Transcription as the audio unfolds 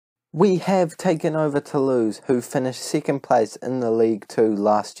We have taken over Toulouse, who finished second place in the Ligue 2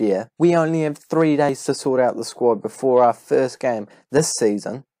 last year. We only have 3 days to sort out the squad before our first game this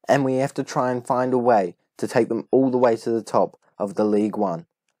season, and we have to try and find a way to take them all the way to the top of the Ligue 1.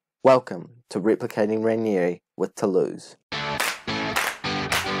 Welcome to Replicating Ranieri with Toulouse.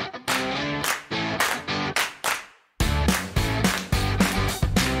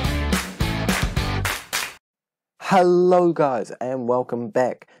 Hello guys, and welcome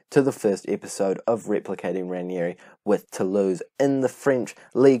back to the first episode of Replicating Ranieri with Toulouse in the French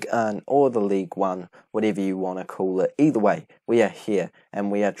Ligue 1 or the Ligue 1, whatever you want to call it. Either way, we are here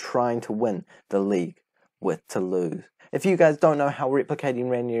and we are trying to win the league with Toulouse. If you guys don't know how Replicating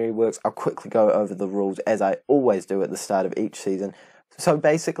Ranieri works, I'll quickly go over the rules as I always do at the start of each season. So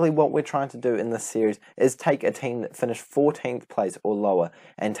basically what we're trying to do in this series is take a team that finished 14th place or lower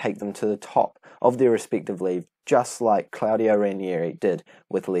and take them to the top of their respective league, just like Claudio Ranieri did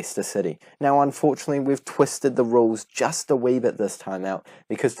with Leicester City. Now unfortunately we've twisted the rules just a wee bit this time out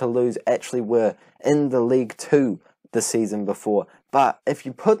because Toulouse actually were in the Ligue 2 the season before, but if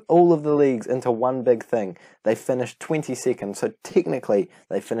you put all of the leagues into one big thing, they finished 22nd, so technically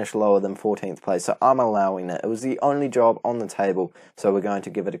they finished lower than 14th place, so I'm allowing it. It was the only job on the table, so we're going to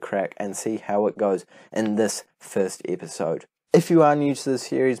give it a crack and see how it goes in this first episode. If you are new to the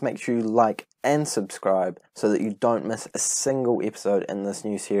series, make sure you like and subscribe so that you don't miss a single episode in this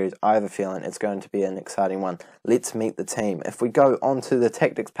new series. I have a feeling it's going to be an exciting one. Let's meet the team. If we go onto the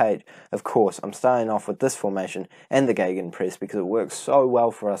tactics page, of course, I'm starting off with this formation and the gegenpress because it worked so well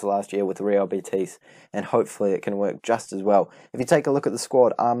for us last year with Real Betis, and hopefully it can work just as well. If you take a look at the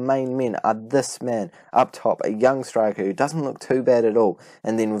squad, our main men are this man up top, a young striker who doesn't look too bad at all,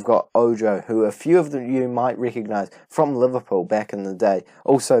 and then we've got Ojo, who a few of you might recognise from Liverpool back in the day.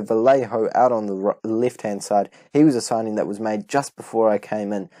 Also Vallejo out on the left hand side. He was a signing that was made just before I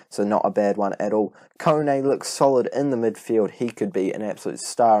came in, so not a bad one at all. Kone looks solid in the midfield. He could be an absolute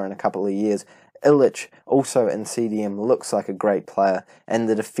star in a couple of years. Illich, also in CDM, looks like a great player, and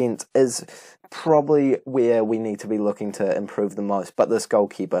the defence is probably where we need to be looking to improve the most, but this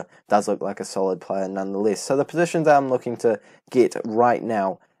goalkeeper does look like a solid player nonetheless. So the positions I'm looking to get right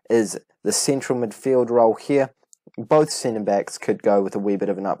now is the central midfield role here. Both centre-backs could go with a wee bit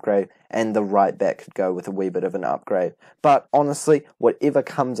of an upgrade, and the right-back could go with a wee bit of an upgrade. But honestly, whatever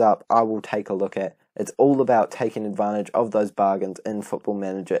comes up, I will take a look at. It's all about taking advantage of those bargains in Football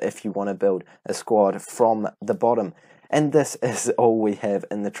Manager if you want to build a squad from the bottom. And this is all we have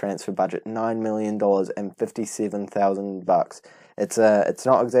in the transfer budget, $9 million and $57,000. It's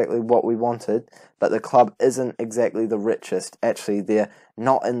not exactly what we wanted, but the club isn't exactly the richest. Actually, they're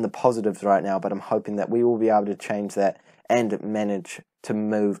not in the positives right now, but I'm hoping that we will be able to change that and manage to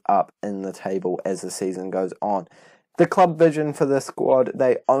move up in the table as the season goes on. The club vision for this squad,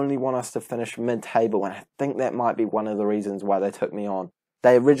 they only want us to finish mid-table, and I think that might be one of the reasons why they took me on.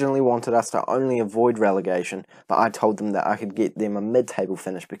 They originally wanted us to only avoid relegation, but I told them that I could get them a mid-table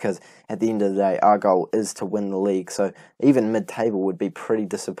finish because at the end of the day, our goal is to win the league. So even mid-table would be pretty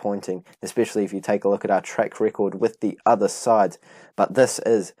disappointing, especially if you take a look at our track record with the other sides. But this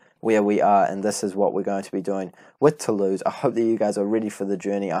is where we are, and this is what we're going to be doing with Toulouse. I hope that you guys are ready for the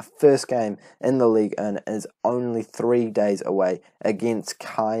journey. Our first game in the Ligue 1 is only 3 days away against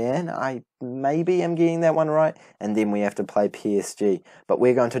Cayenne. I maybe am getting that one right, and then we have to play PSG. But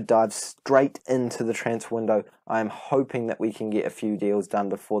we're going to dive straight into the transfer window. I'm hoping that we can get a few deals done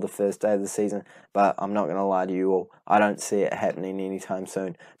before the first day of the season, but I'm not going to lie to you all. I don't see it happening anytime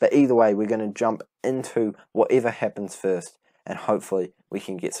soon. But either way, we're going to jump into whatever happens first, and hopefully we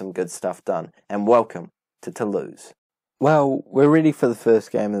can get some good stuff done. And welcome to Toulouse. Well, we're ready for the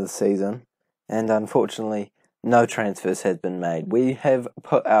first game of the season, and unfortunately no transfers have been made. We have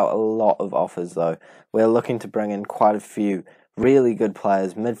put out a lot of offers though. We're looking to bring in quite a few really good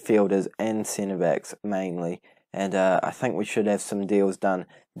players, midfielders and centre-backs mainly, and I think we should have some deals done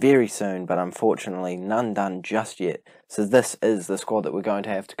very soon, but unfortunately none done just yet. So this is the squad that we're going to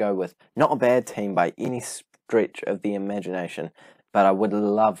have to go with. Not a bad team by any stretch of the imagination, but I would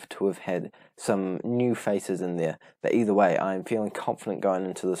love to have had some new faces in there. But either way, I'm feeling confident going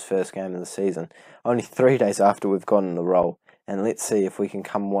into this first game of the season, only 3 days after we've gotten the role, and let's see if we can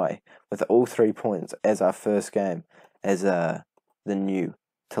come away with all 3 points as our first game as the new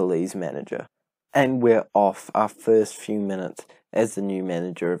Toulouse manager. And we're off our first few minutes as the new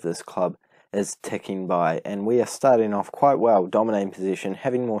manager of this club, is ticking by, and we are starting off quite well, dominating possession,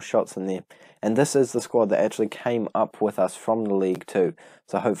 having more shots than them. And this is the squad that actually came up with us from the Ligue 2,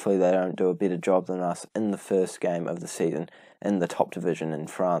 so hopefully they don't do a better job than us in the first game of the season in the top division in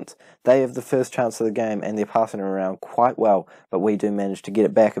France. They have the first chance of the game, and they're passing it around quite well, but we do manage to get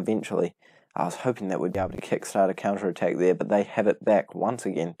it back eventually. I was hoping that we'd be able to kickstart a counter-attack there, but they have it back once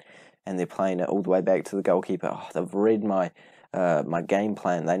again, and they're playing it all the way back to the goalkeeper. Oh, they've read my game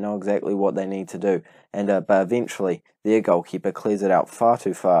plan. They know exactly what they need to do, and but eventually their goalkeeper clears it out far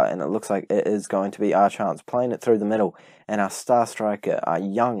too far, and it looks like it is going to be our chance, playing it through the middle. And our star striker, our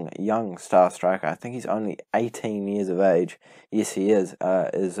young star striker, I think he's only 18 years of age, yes he is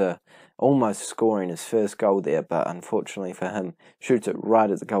almost scoring his first goal there, but unfortunately for him, shoots it right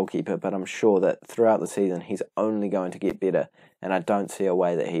at the goalkeeper. But I'm sure that throughout the season he's only going to get better, and I don't see a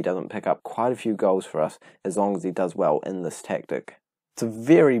way that he doesn't pick up quite a few goals for us as long as he does well in this tactic. It's a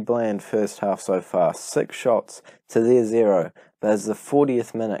very bland first half so far, 6 shots to their 0, but as the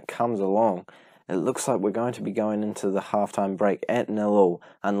 40th minute comes along, it looks like we're going to be going into the halftime break at 0-0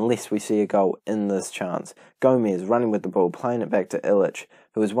 unless we see a goal in this chance. Gomez running with the ball, playing it back to Illich,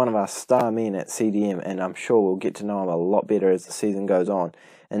 who is one of our star men at CDM, and I'm sure we'll get to know him a lot better as the season goes on.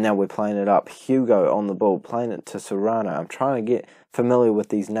 And now we're playing it up. Hugo on the ball, playing it to Serrano. I'm trying to get familiar with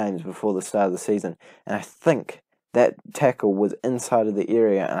these names before the start of the season, and I think that tackle was inside of the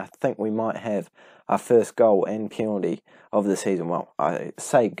area, and I think we might have our first goal and penalty of the season. Well, I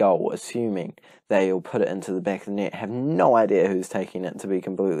say goal, assuming they'll put it into the back of the net. I have no idea who's taking it, to be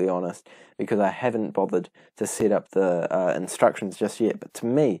completely honest, because I haven't bothered to set up the instructions just yet. But to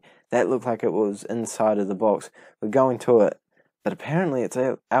me, that looked like it was inside of the box. We're going to it, but apparently it's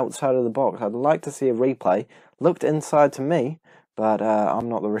outside of the box. I'd like to see a replay. Looked inside to me, but I'm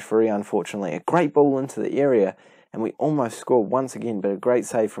not the referee, unfortunately. A great ball into the area, and we almost scored once again, but a great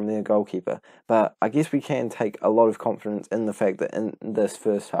save from their goalkeeper. But I guess we can take a lot of confidence in the fact that in this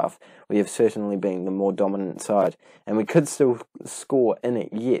first half, we have certainly been the more dominant side, and we could still score in it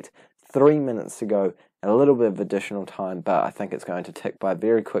yet. 3 minutes to go, a little bit of additional time, but I think it's going to tick by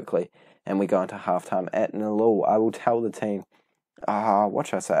very quickly, and we go into halftime at 0-0. I will tell the team, what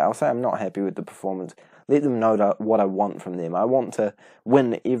should I say? I'll say I'm not happy with the performance. Let them know what I want from them. I want to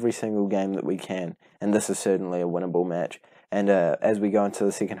win every single game that we can, and this is certainly a winnable match. And as we go into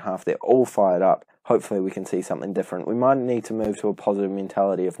the second half, they're all fired up. Hopefully we can see something different. We might need to move to a positive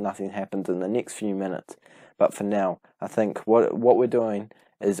mentality if nothing happens in the next few minutes. But for now, I think what we're doing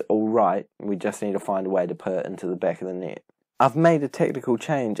is all right. We just need to find a way to put it into the back of the net. I've made a tactical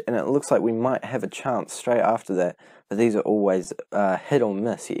change, and it looks like we might have a chance straight after that, but these are always hit or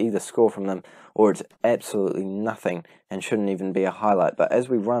miss. You either score from them, or it's absolutely nothing and shouldn't even be a highlight. But as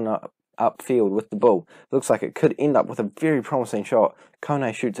we run upfield with the ball, looks like it could end up with a very promising shot.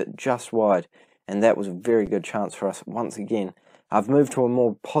 Kone shoots it just wide, and that was a very good chance for us once again. I've moved to a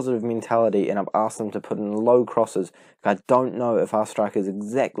more positive mentality, and I've asked them to put in low crosses. I don't know if our striker is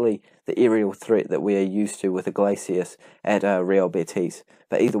exactly the aerial threat that we are used to with Iglesias at Real Betis.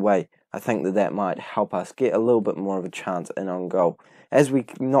 But either way, I think that might help us get a little bit more of a chance in on goal. As we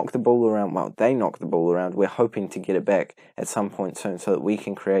knock the ball around, well, they knock the ball around, we're hoping to get it back at some point soon so that we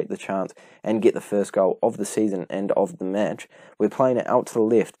can create the chance and get the first goal of the season and of the match. We're playing it out to the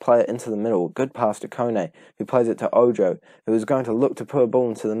left, play it into the middle, good pass to Kone, who plays it to Ojo, who is going to look to put a ball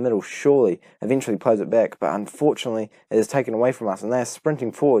into the middle, surely, eventually plays it back, but unfortunately it is taken away from us, and they're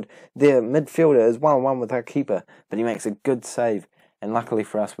sprinting forward. Their midfielder is 1-on-1 with our keeper, but he makes a good save. And luckily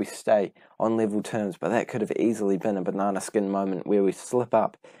for us, we stay on level terms, but that could have easily been a banana skin moment where we slip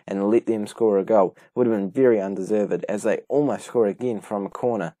up and let them score a goal. It would have been very undeserved, as they almost score again from a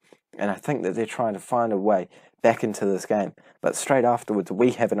corner. And I think that they're trying to find a way back into this game. But straight afterwards,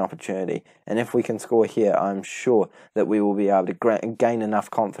 we have an opportunity. And if we can score here, I'm sure that we will be able to gain enough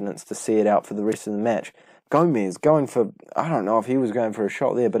confidence to see it out for the rest of the match. Gomez going for, I don't know if he was going for a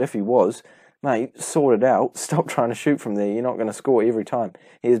shot there, but if he was, mate, sort it out. Stop trying to shoot from there. You're not going to score every time.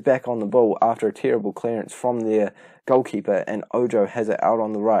 He is back on the ball after a terrible clearance from their goalkeeper, and Ojo has it out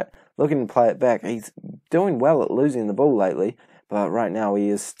on the right, looking to play it back. He's doing well at losing the ball lately, but right now he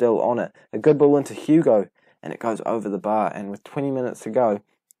is still on it. A good ball into Hugo, and it goes over the bar, and with 20 minutes to go,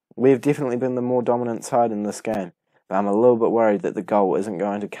 we've definitely been the more dominant side in this game, but I'm a little bit worried that the goal isn't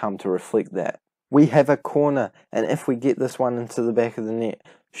going to come to reflect that. We have a corner, and if we get this one into the back of the net,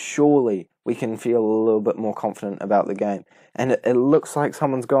 surely we can feel a little bit more confident about the game. And it looks like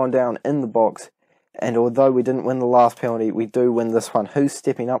someone's gone down in the box, and although we didn't win the last penalty, we do win this one. Who's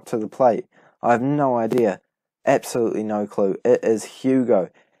stepping up to the plate? I have no idea. Absolutely no clue. It is Hugo,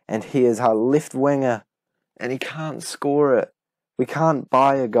 and he is our left winger, and he can't score it. We can't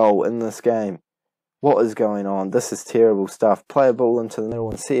buy a goal in this game. What is going on? This is terrible stuff. Play a ball into the middle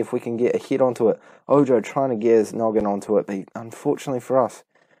and see if we can get a hit onto it. Ojo trying to get his noggin onto it, but unfortunately for us,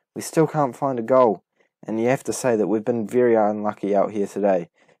 we still can't find a goal. And you have to say that we've been very unlucky out here today.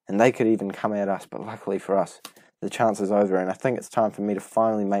 And they could even come at us, but luckily for us, the chance is over, and I think it's time for me to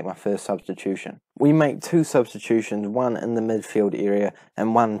finally make my first substitution. We make 2 substitutions, one in the midfield area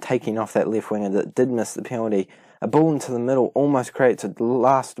and one taking off that left winger that did miss the penalty. A ball into the middle almost creates a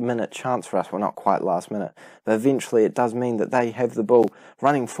last-minute chance for us. Well, not quite last minute, but eventually it does mean that they have the ball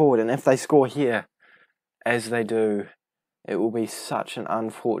running forward, and if they score here, as they do, it will be such an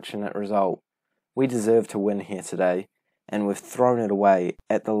unfortunate result. We deserve to win here today, and we've thrown it away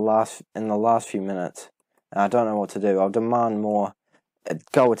in the last few minutes. I don't know what to do. I'll demand more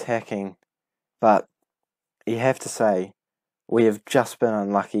goal attacking, but you have to say we have just been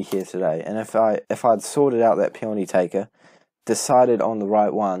unlucky here today. And if I'd sorted out that penalty taker, decided on the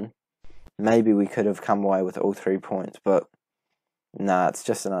right one, maybe we could have come away with all 3 points. But nah, it's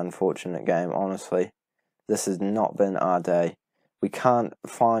just an unfortunate game. Honestly, this has not been our day. We can't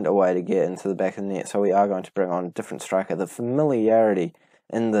find a way to get into the back of the net, so we are going to bring on a different striker. The familiarity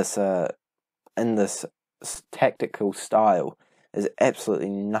in this tactical style is absolutely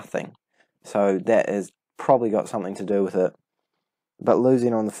nothing, so that has probably got something to do with it. But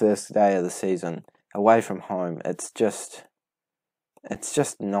losing on the first day of the season away from home, it's just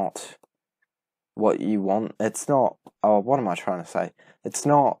not what you want. It's not, what am I trying to say? It's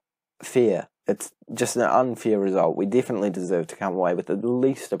not fair. It's just an unfair result. We definitely deserve to come away with at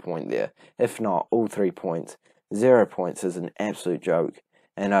least a point there, if not all 3 points. 0 points is an absolute joke.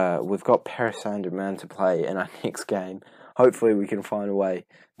 And we've got Paris Saint-Germain to play in our next game. Hopefully we can find a way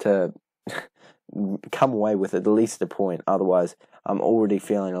to come away with at least a point. Otherwise, I'm already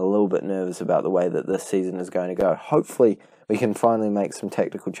feeling a little bit nervous about the way that this season is going to go. Hopefully we can finally make some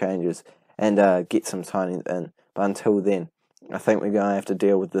tactical changes and get some signings in. But until then, I think we're going to have to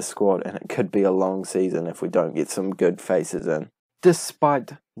deal with this squad, and it could be a long season if we don't get some good faces in.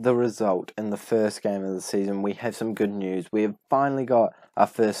 Despite the result in the first game of the season, we have some good news. We have finally got our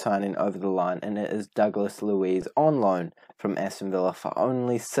first signing over the line, and it is Douglas Luiz on loan from Aston Villa for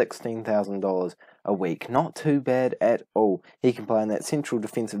only $16,000 a week. Not too bad at all. He can play in that central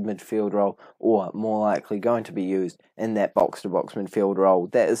defensive midfield role, or more likely going to be used in that box-to-box midfield role.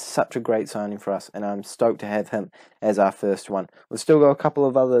 That is such a great signing for us, and I'm stoked to have him as our first one. We've still got a couple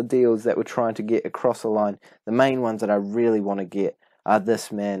of other deals that we're trying to get across the line. The main ones that I really want to get are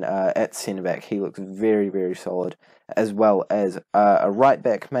this man at centre-back. He looks very, very solid, as well as a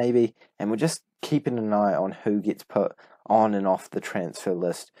right-back maybe, and we're just keeping an eye on who gets put on and off the transfer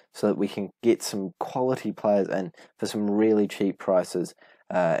list so that we can get some quality players in for some really cheap prices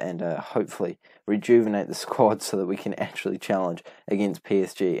and hopefully rejuvenate the squad so that we can actually challenge against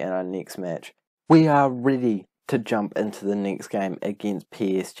PSG in our next match. We are ready to jump into the next game against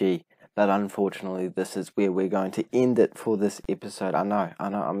PSG, but unfortunately this is where we're going to end it for this episode. I know,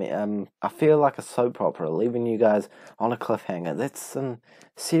 I mean, I feel like a soap opera, leaving you guys on a cliffhanger. That's some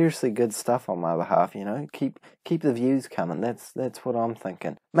seriously good stuff on my behalf, you know. Keep the views coming, that's what I'm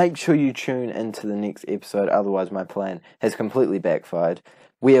thinking. Make sure you tune into the next episode, otherwise my plan has completely backfired,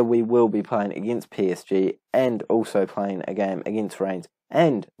 where we will be playing against PSG and also playing a game against Reims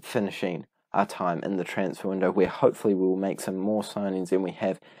and finishing our time in the transfer window, where hopefully we will make some more signings than we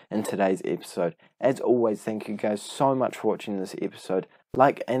have in today's episode. As always, thank you guys so much for watching this episode.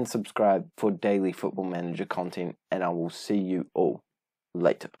 Like and subscribe for daily Football Manager content, and I will see you all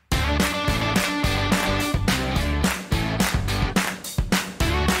later.